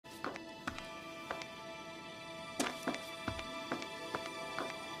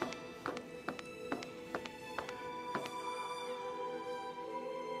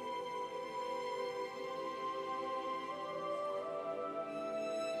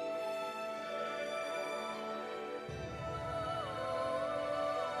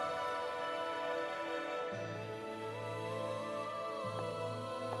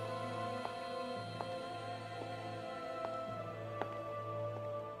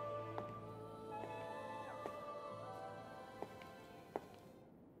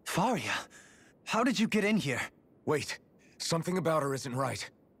Varia, how did you get in here? Wait, something about her isn't right.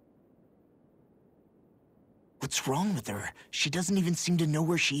 What's wrong with her? She doesn't even seem to know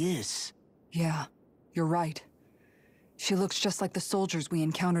where she is. Yeah, you're right. She looks just like the soldiers we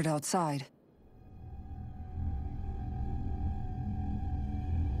encountered outside.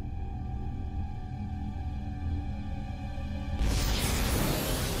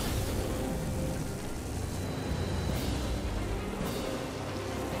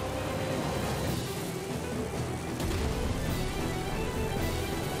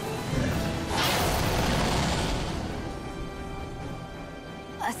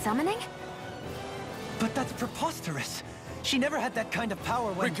 A summoning? But that's preposterous. She never had that kind of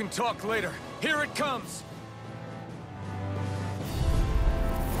power when... We can talk later. Here it comes!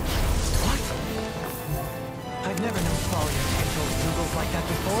 What? I've never known Varia to control Googles like that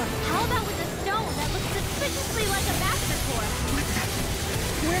before. How about with a stone that looks suspiciously like a master core?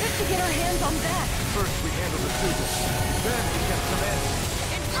 Where did she get her hands on that? First we handle the Googles, then we get Tormented.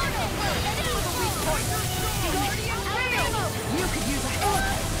 You could use a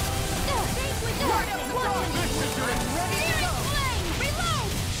help.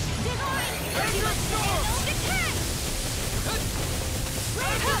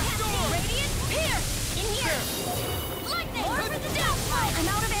 I'm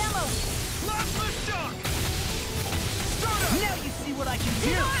out of ammo. Now you see what I can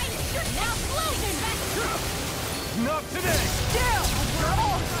do! Now float! Not today! Still!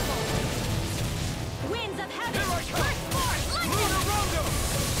 Winds of heaven! Burst forth! Lightning! Rondo!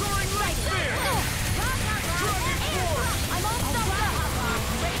 Soaring light spear! Dragon force! I'm all stuffed up!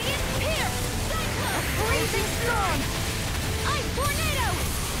 Radiant pierce! Cyclone! Freezing storm! Ice tornado!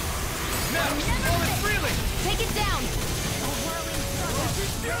 Now! All is freely! Take it down! A whirling circle!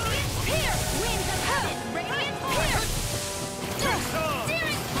 Radiant pierce! Winds of heaven! Radiant pierce!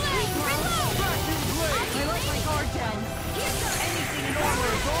 Searing flame! Reload! I let my guard down. Anything in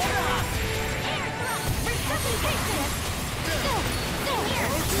order. Air thrust! Resuscitation! Here!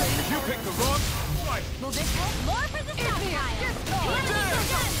 You picked the wrong fight! Will this help? More for the stockpile!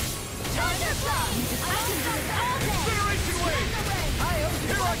 Thunderflow! I can do this all day! Incineration wave!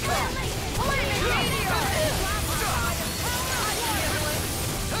 Here I come!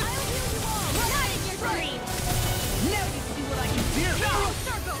 Now you see what I can do!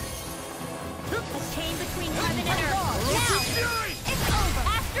 A chain between heaven and earth! Now! It's over!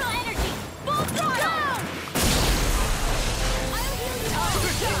 Astral energy! Full throttle! I'll heal you all!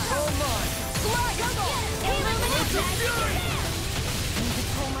 This is all mine! Illumination! Need to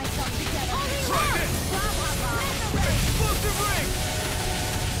pull myself together! Try this! Explosive ring!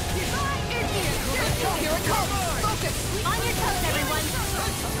 Here it comes. Focus. On your toes, everyone!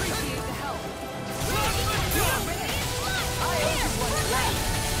 Appreciate the help.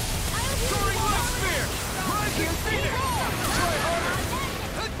 Soaring light spear! Rising phoenix! Try harder!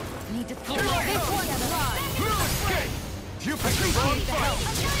 Need to pull Here I this come! one together. No escape! You picked the wrong fight!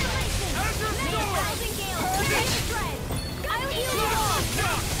 Annihilation! Azure May a Storm! thousand gales take shreds! I'll heal you all!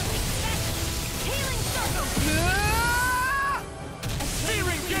 Healing circle!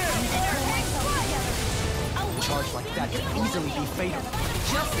 Searing gale! Charge like that could easily be fatal.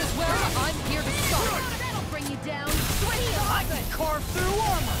 Just as well, I'm here to stop. That'll bring you down! I can carve through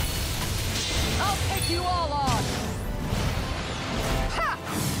armor! I'll take you all on. Ha!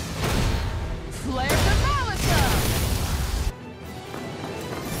 Flare to Malika!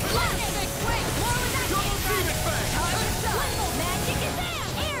 Double Demon Fang! Magic is air!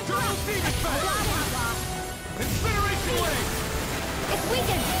 Double Demon Fang! Incineration wave! It's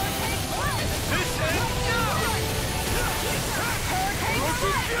weakened! This ends now!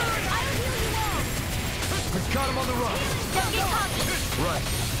 Roasted Fury! I'll heal you all! We've got him on the run! Don't get cocky! Right.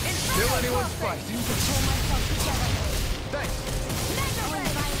 Still anyone's fight. Need to pull myself together! Thanks. Mega ray!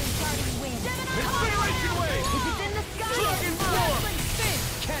 Violent guarding wind! Incineration wave! If it's in the sky, Dragon form!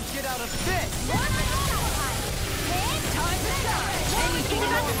 Can't get out of this! Time to shine! Anything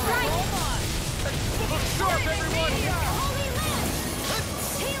about to strike! Look sharp, everyone! Holy land!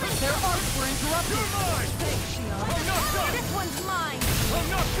 Healing Their arts were interrupted. You're mine! I'm not done! This one's mine! I'm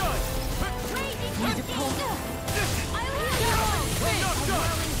not done! Raging Need to pull. I'll heal you all! I'm not A done!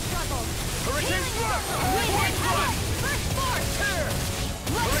 whirling struggle! Hurricane Thrust! Wind and heaven! First force! Here!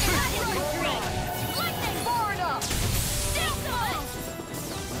 Lightning infantry! Lightning! Far enough. Still good!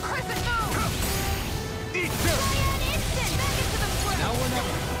 Crescent move. Eat this! An instant! Back into the swirl! Now or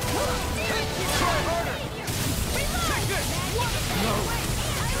never. Try harder! Reload! Take this! No!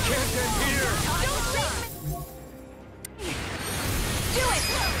 Can't end here! Do it!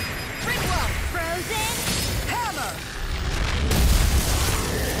 Ring roll! Frozen! Hammer.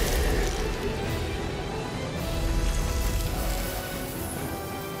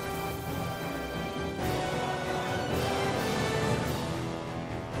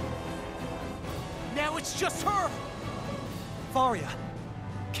 it's just her! Faria!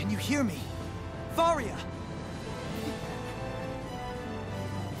 Can you hear me? Faria!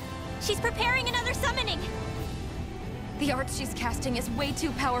 She's preparing another summoning! The art she's casting is way too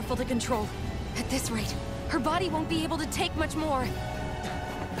powerful to control. At this rate, her body won't be able to take much more.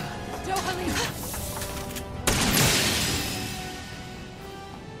 Dohalim!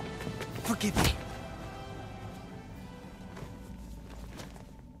 Forgive me.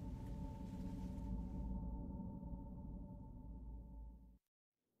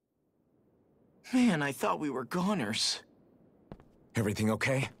 Man, I thought we were goners. Everything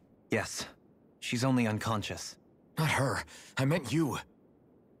okay? Yes. She's only unconscious. Not her. I meant you.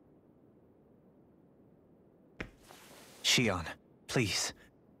 Shion, please.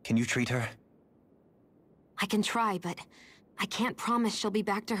 Can you treat her? I can try, but I can't promise she'll be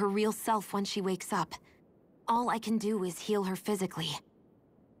back to her real self when she wakes up. All I can do is heal her physically.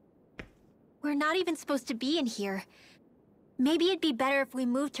 We're not even supposed to be in here. Maybe it'd be better if we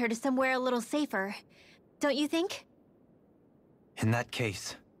moved her to somewhere a little safer. Don't you think? In that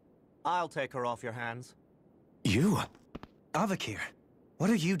case... I'll take her off your hands. You? Avakir,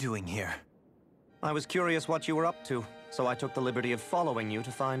 what are you doing here? I was curious what you were up to, so I took the liberty of following you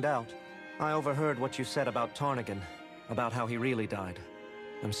to find out. I overheard what you said about Tarnigan, about how he really died.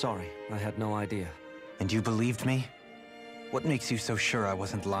 I'm sorry, I had no idea. And you believed me? What makes you so sure I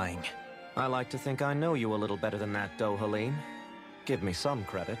wasn't lying? I like to think I know you a little better than that, Dohalim. Give me some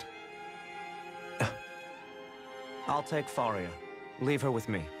credit. I'll take Faria. Leave her with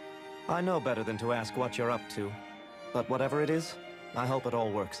me. I know better than to ask what you're up to. But whatever it is, I hope it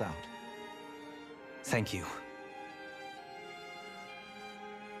all works out. Thank you.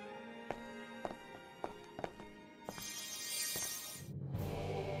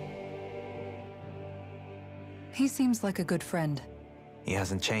 He seems like a good friend. He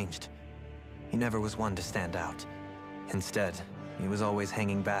hasn't changed. He never was one to stand out. Instead, he was always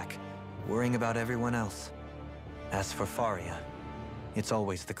hanging back, worrying about everyone else. As for Faria, it's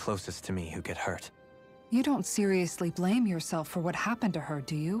always the closest to me who get hurt. You don't seriously blame yourself for what happened to her,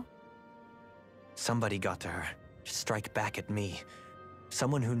 do you? Somebody got to her, to strike back at me.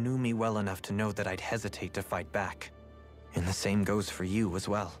 Someone who knew me well enough to know that I'd hesitate to fight back. And the same goes for you as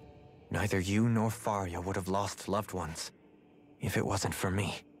well. Neither you nor Faria would have lost loved ones, if it wasn't for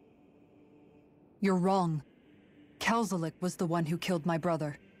me. You're wrong. Kelzelik was the one who killed my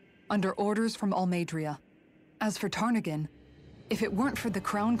brother, under orders from Almadria. As for Tarnigan, if it weren't for the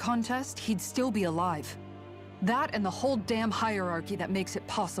crown contest, he'd still be alive. That and the whole damn hierarchy that makes it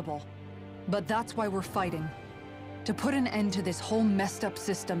possible. But that's why we're fighting. To put an end to this whole messed up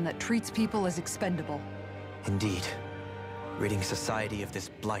system that treats people as expendable. Indeed. Ridding society of this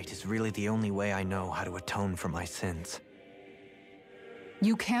blight is really the only way I know how to atone for my sins.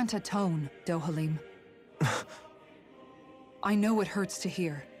 You can't atone, Dohalim. I know it hurts to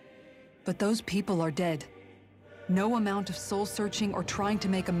hear, but those people are dead. No amount of soul-searching or trying to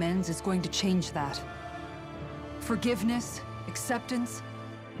make amends is going to change that. Forgiveness, acceptance,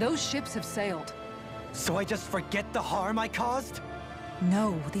 those ships have sailed. So I just forget the harm I caused?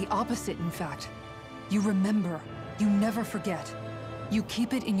 No, the opposite, in fact. You remember. You never forget. You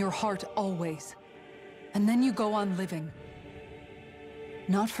keep it in your heart always. And then you go on living.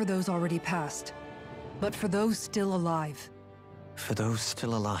 Not for those already past, but for those still alive. For those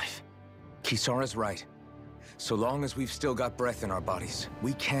still alive. Kisara's right. So long as we've still got breath in our bodies,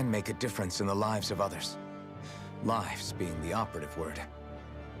 we can make a difference in the lives of others. Lives being the operative word.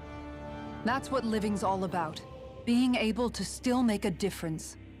 That's what living's all about. Being able to still make a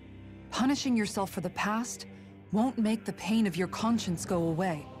difference. Punishing yourself for the past won't make the pain of your conscience go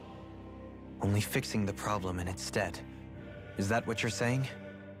away. Only fixing the problem in its stead. Is that what you're saying?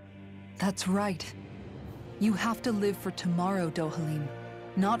 That's right. You have to live for tomorrow, Dohalim,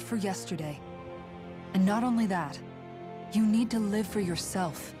 not for yesterday. And not only that, you need to live for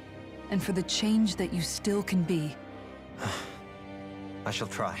yourself, and for the change that you still can be. I shall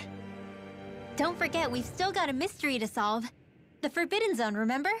try. Don't forget, we've still got a mystery to solve. The Forbidden Zone,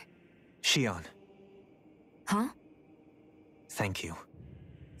 remember? Shion, Huh? thank you.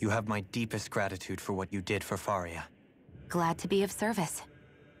 You have my deepest gratitude for what you did for Faria. Glad to be of service.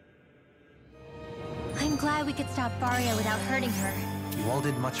 I'm glad we could stop Faria without hurting her. You all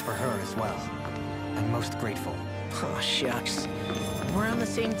did much for her as well. I'm most grateful. Oh, shucks. We're on the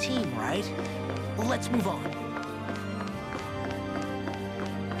same team, right? Let's move on.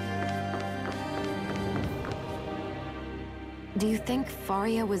 Do you think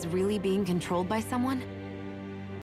Faria was really being controlled by someone?